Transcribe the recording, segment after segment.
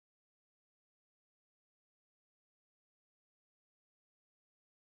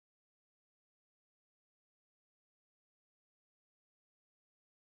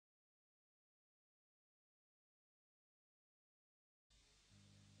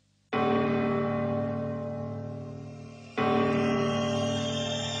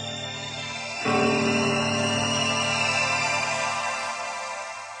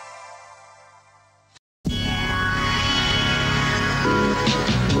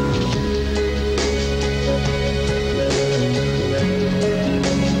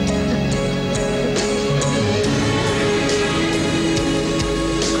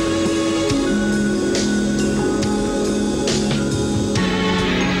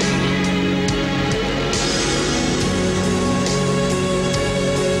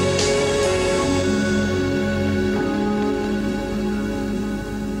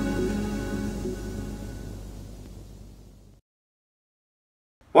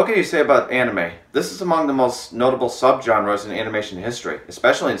What can you say about anime? This is among the most notable subgenres in animation history,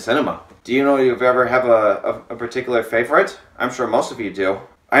 especially in cinema. Do you know if you ever have a particular favorite? I'm sure most of you do.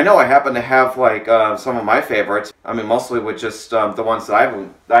 I know I happen to have like some of my favorites. I mean, mostly with just the ones that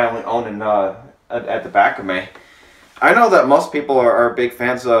I only own in, at the back of me. I know that most people are big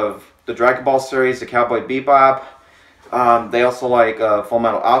fans of the Dragon Ball series, the Cowboy Bebop. They also like Full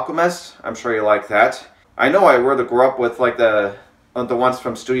Metal Alchemist. I'm sure you like that. I know I really grew up with like the ones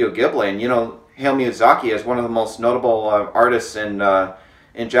from Studio Ghibli, and you know, Hayao Miyazaki is one of the most notable artists in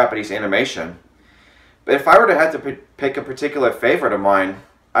Japanese animation. But if I were to have to pick a particular favorite of mine,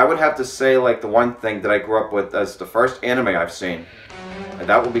 I would have to say like the one thing that I grew up with as the first anime I've seen, and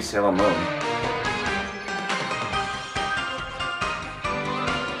that would be Sailor Moon.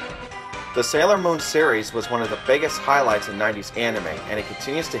 The Sailor Moon series was one of the biggest highlights in 90s anime, and it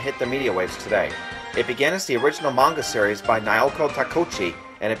continues to hit the media waves today. It began as the original manga series by Naoko Takeuchi,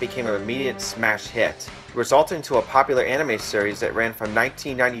 and it became an immediate smash hit, resulting into a popular anime series that ran from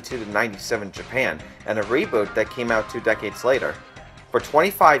 1992 to 97 in Japan, and a reboot that came out 2 decades later. For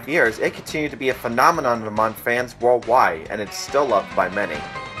 25 years, it continued to be a phenomenon among fans worldwide, and it's still loved by many.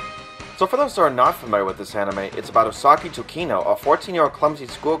 So for those who are not familiar with this anime, it's about Usagi Tsukino, a 14-year-old clumsy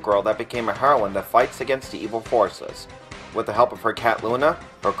schoolgirl that became a heroine that fights against the evil forces. With the help of her cat Luna,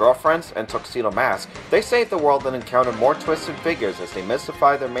 her girlfriends, and Tuxedo Mask, they save the world and encounter more twisted figures as they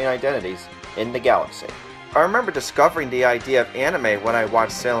mystify their main identities in the galaxy. I remember discovering the idea of anime when I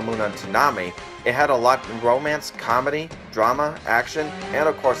watched Sailor Moon on Toonami. It had a lot of romance, comedy, drama, action, and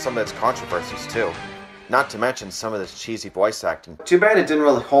of course some of its controversies too. Not to mention some of this cheesy voice acting. Too bad it didn't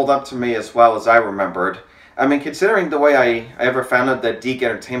really hold up to me as well as I remembered. I mean, considering the way I ever found out that Deke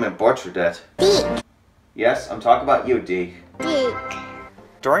Entertainment butchered it. Deke. Yes, I'm talking about you, Deke. Deke.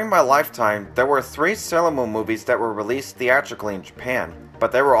 During my lifetime, there were 3 Sailor Moon movies that were released theatrically in Japan,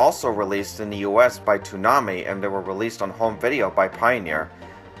 but they were also released in the US by Toonami, and they were released on home video by Pioneer.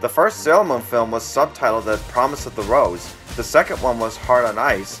 The first Sailor Moon film was subtitled as Promise of the Rose, the second one was Heart on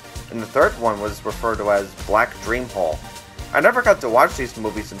Ice, and the third one was referred to as Black Dream Hole. I never got to watch these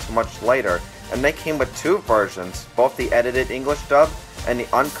movies until much later, and they came with 2 versions, both the edited English dub and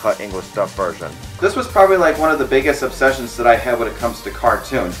the uncut English dub version. This was probably like one of the biggest obsessions that I had when it comes to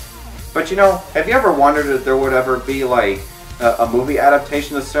cartoons. But you know, have you ever wondered if there would ever be like a movie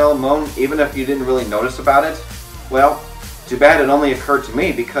adaptation of Sailor Moon, even if you didn't really notice about it? Well, too bad it only occurred to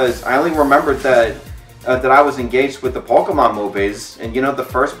me, because I only remembered that I was engaged with the Pokemon movies, and you know, the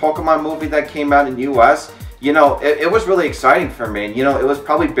first Pokemon movie that came out in the US, you know, it was really exciting for me, and you know, it was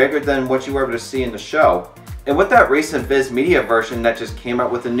probably bigger than what you were able to see in the show. And with that recent Viz Media version that just came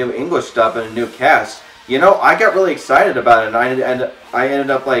out with a new English dub and a new cast, you know, I got really excited about it, and I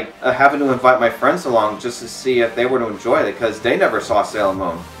ended up like having to invite my friends along just to see if they were to enjoy it, because they never saw Sailor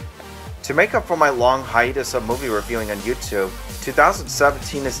Moon. To make up for my long hiatus of movie reviewing on YouTube,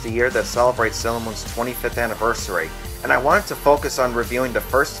 2017 is the year that celebrates Sailor Moon's 25th anniversary, and I wanted to focus on reviewing the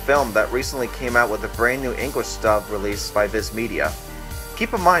first film that recently came out with a brand new English dub released by Viz Media.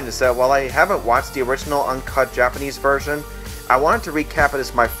 Keep in mind is that while I haven't watched the original uncut Japanese version, I wanted to recap it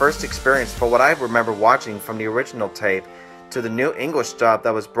as my first experience for what I remember watching from the original tape to the new English dub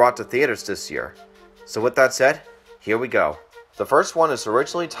that was brought to theaters this year. So with that said, here we go. The first one is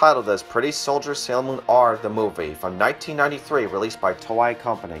originally titled as Pretty Soldier Sailor Moon R the Movie from 1993, released by Toei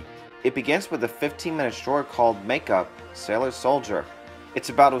Company. It begins with a 15-minute short called Makeup, Sailor Soldier. It's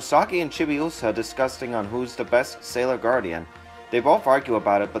about Usagi and Chibiusa discussing on who's the best Sailor Guardian. They both argue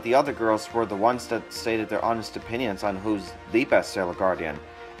about it, but the other girls were the ones that stated their honest opinions on who's the best Sailor Guardian.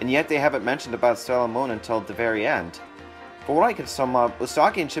 And yet they haven't mentioned about Sailor Moon until the very end. For what I can sum up,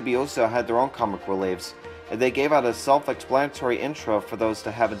 Usagi and Chibiusa had their own comic reliefs, and they gave out a self-explanatory intro for those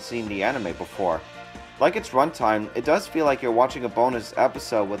that haven't seen the anime before. Like its runtime, it does feel like you're watching a bonus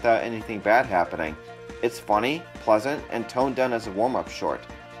episode without anything bad happening. It's funny, pleasant, and toned down as a warm-up short.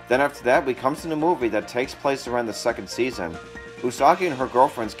 Then after that, we come to the movie that takes place around the 2nd season. Usagi and her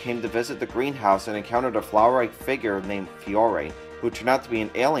girlfriends came to visit the greenhouse and encountered a flower-like figure named Fiore, who turned out to be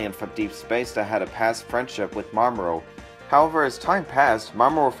an alien from deep space that had a past friendship with Mamoru. However, as time passed,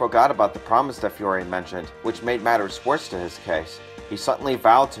 Mamoru forgot about the promise that Fiore mentioned, which made matters worse to his case. He suddenly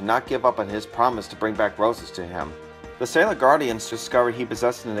vowed to not give up on his promise to bring back roses to him. The Sailor Guardians discovered he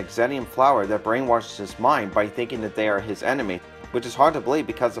possessed an Exenium flower that brainwashes his mind by thinking that they are his enemy, which is hard to believe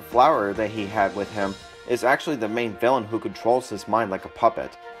because the flower that he had with him is actually the main villain who controls his mind like a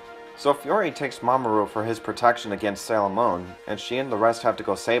puppet. So Fiore takes Mamoru for his protection against Sailor Moon, and she and the rest have to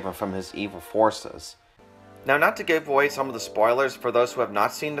go save him from his evil forces. Now, not to give away some of the spoilers for those who have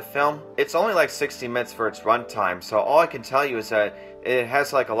not seen the film, it's only like 60 minutes for its runtime, so all I can tell you is that It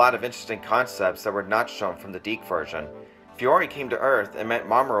has like a lot of interesting concepts that were not shown from the Deke version. Fiore came to Earth and met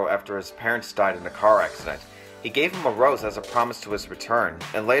Mamoru after his parents died in a car accident. He gave him a rose as a promise to his return,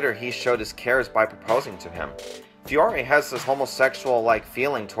 and later he showed his cares by proposing to him. Fiore has this homosexual-like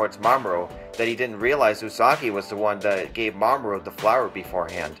feeling towards Mamoru that he didn't realize Usagi was the one that gave Mamoru the flower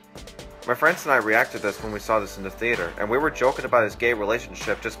beforehand. My friends and I reacted to this when we saw this in the theater, and we were joking about his gay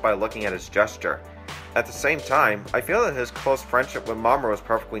relationship just by looking at his gesture. At the same time, I feel that his close friendship with Mamoru is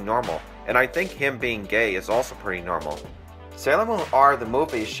perfectly normal, and I think him being gay is also pretty normal. Sailor Moon R the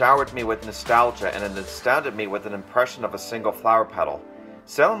movie showered me with nostalgia and it astounded me with an impression of a single flower petal.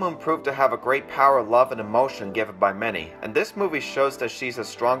 Sailor Moon proved to have a great power of love and emotion given by many, and this movie shows that she's as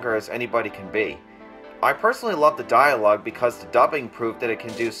stronger as anybody can be. I personally love the dialogue because the dubbing proved that it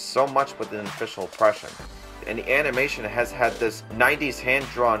can do so much with an official impression. And the animation has had this 90s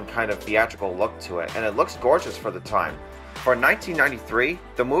hand-drawn kind of theatrical look to it, and it looks gorgeous for the time. For 1993,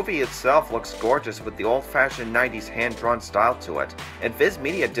 the movie itself looks gorgeous with the old-fashioned 90s hand-drawn style to it, and Viz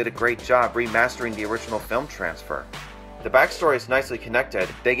Media did a great job remastering the original film transfer. The backstory is nicely connected.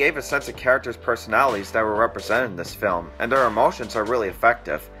 They gave a sense of characters' personalities that were represented in this film, and their emotions are really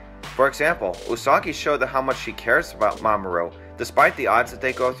effective. For example, Usagi showed how much she cares about Mamoru, despite the odds that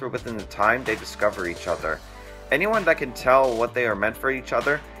they go through within the time they discover each other. Anyone that can tell what they are meant for each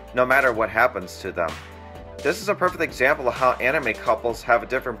other, no matter what happens to them. This is a perfect example of how anime couples have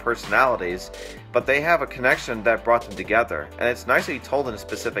different personalities, but they have a connection that brought them together, and it's nicely told in a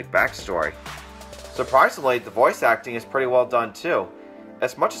specific backstory. Surprisingly, the voice acting is pretty well done too.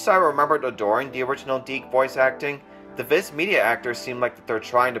 As much as I remembered adoring the original Deke voice acting, the Viz Media actors seem like that they're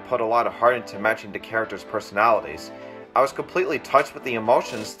trying to put a lot of heart into matching the characters' personalities. I was completely touched with the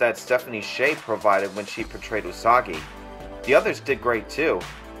emotions that Stephanie Sheh provided when she portrayed Usagi. The others did great too.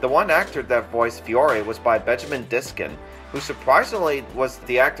 The one actor that voiced Fiore was by Benjamin Diskin, who surprisingly was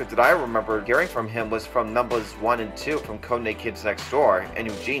the actor that I remember hearing from him was from numbers 1 and 2 from Codename Kids Next Door, and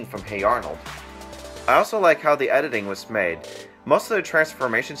Eugene from Hey Arnold. I also like how the editing was made. Most of the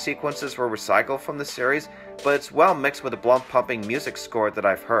transformation sequences were recycled from the series, but it's well mixed with the blunt-pumping music score that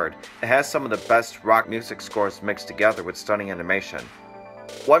I've heard. It has some of the best rock music scores mixed together with stunning animation.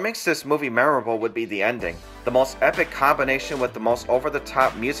 What makes this movie memorable would be the ending. The most epic combination with the most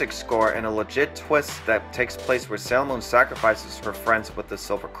over-the-top music score and a legit twist that takes place where Sailor Moon sacrifices her friends with the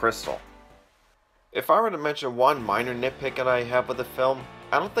silver crystal. If I were to mention one minor nitpick that I have with the film,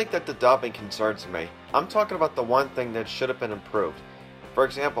 I don't think that the dubbing concerns me. I'm talking about the one thing that should have been improved. For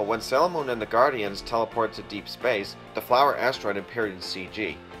example, when Sailor Moon and the Guardians teleport to deep space, the flower asteroid appeared in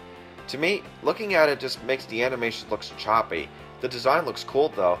CG. To me, looking at it just makes the animation look choppy. The design looks cool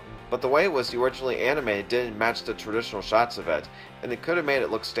though, but the way it was originally animated didn't match the traditional shots of it, and it could have made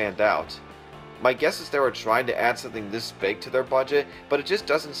it look stand out. My guess is they were trying to add something this big to their budget, but it just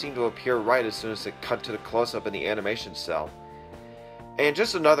doesn't seem to appear right as soon as it cut to the close-up in the animation cell. And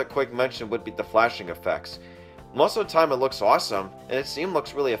just another quick mention would be the flashing effects. Most of the time it looks awesome, and it seems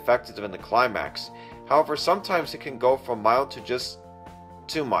looks really effective in the climax. However, sometimes it can go from mild to just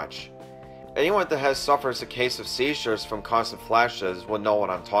too much. Anyone that has suffers a case of seizures from constant flashes will know what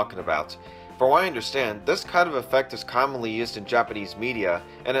I'm talking about. From what I understand, this kind of effect is commonly used in Japanese media,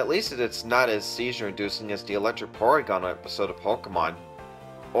 and at least it's not as seizure-inducing as the Electric Porygon episode of Pokemon,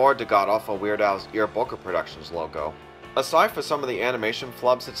 or the god-awful Weird Al's Ear Booker Productions logo. Aside from some of the animation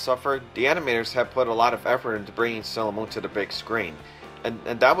flubs it suffered, the animators have put a lot of effort into bringing Sailor Moon to the big screen, and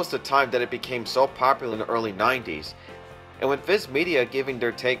that was the time that it became so popular in the early 90s. And with Viz Media giving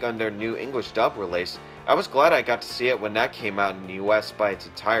their take on their new English dub release, I was glad I got to see it when that came out in the US by its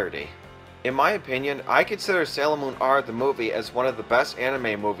entirety. In my opinion, I consider Sailor Moon R the movie as one of the best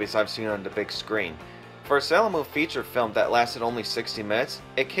anime movies I've seen on the big screen. For a Sailor Moon feature film that lasted only 60 minutes,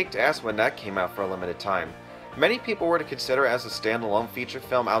 it kicked ass when that came out for a limited time. Many people were to consider it as a standalone feature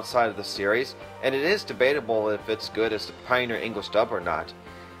film outside of the series, and it is debatable if it's good as the Pioneer English dub or not.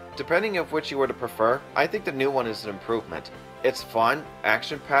 Depending on which you were to prefer, I think the new one is an improvement. It's fun,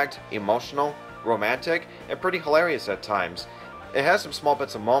 action-packed, emotional, romantic, and pretty hilarious at times. It has some small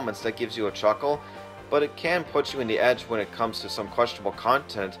bits of moments that gives you a chuckle, but it can put you in the edge when it comes to some questionable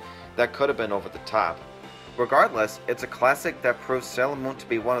content that could have been over the top. Regardless, it's a classic that proves Sailor Moon to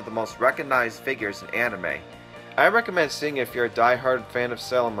be one of the most recognized figures in anime. I recommend seeing it if you're a die-hard fan of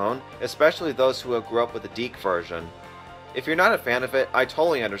Sailor Moon, especially those who have grew up with the Deke version. If you're not a fan of it, I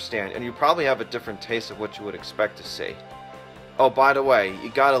totally understand, and you probably have a different taste of what you would expect to see. Oh, by the way, you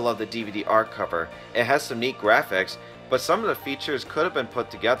gotta love the DVD art cover. It has some neat graphics, but some of the features could have been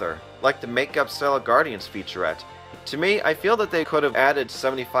put together, like the Make-Up Sailor Guardians featurette. To me, I feel that they could have added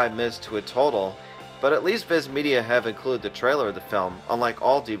 75 minutes to a total, But at least Viz Media have included the trailer of the film, unlike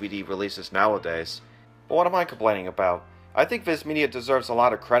all DVD releases nowadays. But what am I complaining about? I think Viz Media deserves a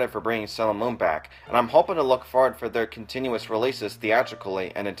lot of credit for bringing Sailor Moon back, and I'm hoping to look forward for their continuous releases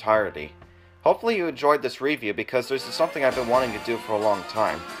theatrically in entirety. Hopefully you enjoyed this review because this is something I've been wanting to do for a long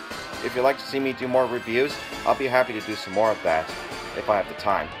time. If you'd like to see me do more reviews, I'll be happy to do some more of that, if I have the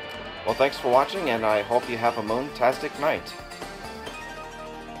time. Well, thanks for watching, and I hope you have a moon-tastic night.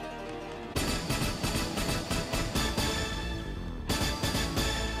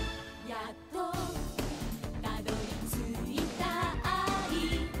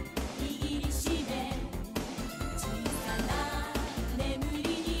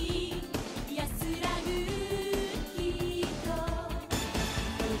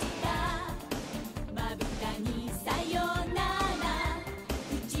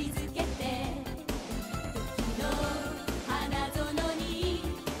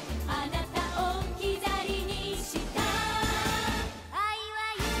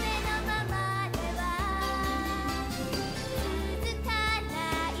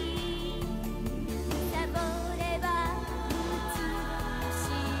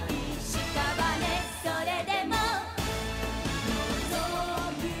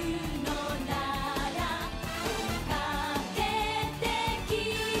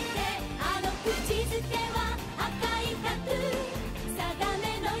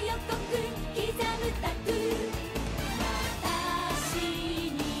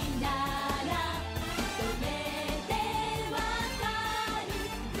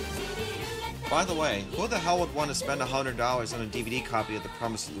 By the way, who the hell would want to spend $100 on a DVD copy of The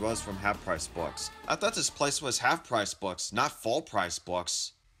Promise of the Rose from Half Price Books? I thought this place was half price books, not full price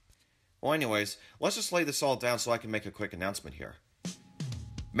books. Well, anyways, let's just lay this all down so I can make a quick announcement here.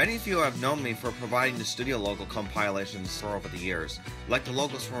 Many of you have known me for providing the studio logo compilations for over the years, like the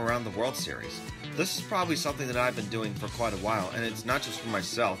logos from Around the World series. This is probably something that I've been doing for quite a while, and it's not just for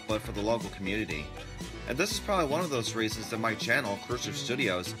myself, but for the local community. And this is probably one of those reasons that my channel, Cruiser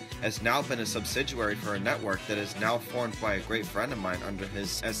Studios, has now been a subsidiary for a network that is now formed by a great friend of mine under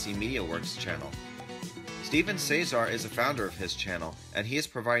his SC Media Works channel. Steven Cesar is a founder of his channel, and he is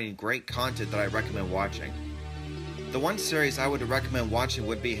providing great content that I recommend watching. The one series I would recommend watching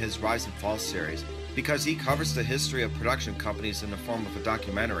would be his Rise and Fall series, because he covers the history of production companies in the form of a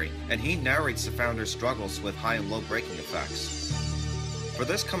documentary, and he narrates the founder's struggles with high and low braking effects. For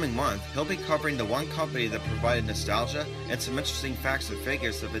this coming month, he'll be covering the one company that provided nostalgia and some interesting facts and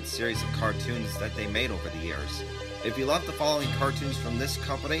figures of its series of cartoons that they made over the years. If you love the following cartoons from this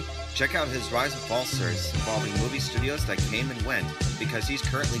company, check out his Rise and Fall series involving movie studios that came and went, because he's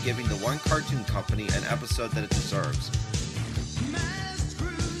currently giving the one cartoon company an episode that it deserves.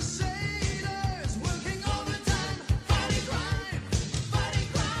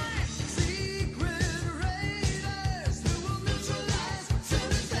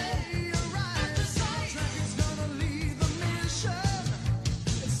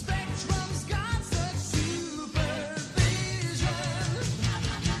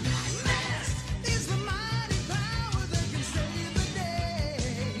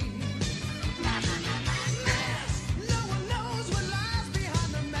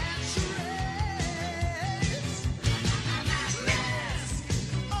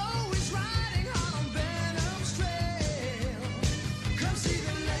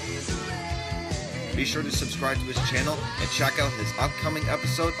 Be sure to subscribe to his channel and check out his upcoming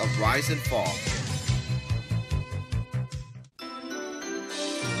episode of Rise and Fall.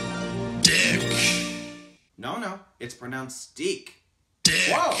 Dick. No, it's pronounced Steak.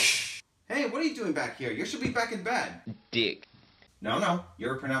 Dick. Whoa! Hey, what are you doing back here? You should be back in bed. Dick. No,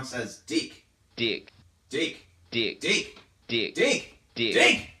 you're pronounced as Deek. Dick. Deek. Dick. Deek. Dick. Deek. Dick.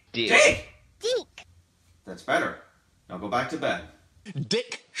 Deek. Dick. Deek. Deek. That's better. Now go back to bed.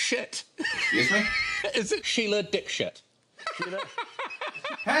 Dick shit. Excuse me? Is it Sheila Dick shit?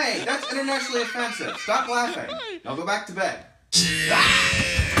 Hey, that's internationally offensive. Stop laughing. Now go back to bed.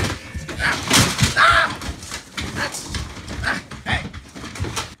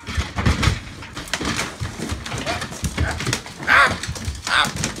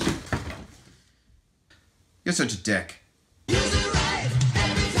 You're such a dick.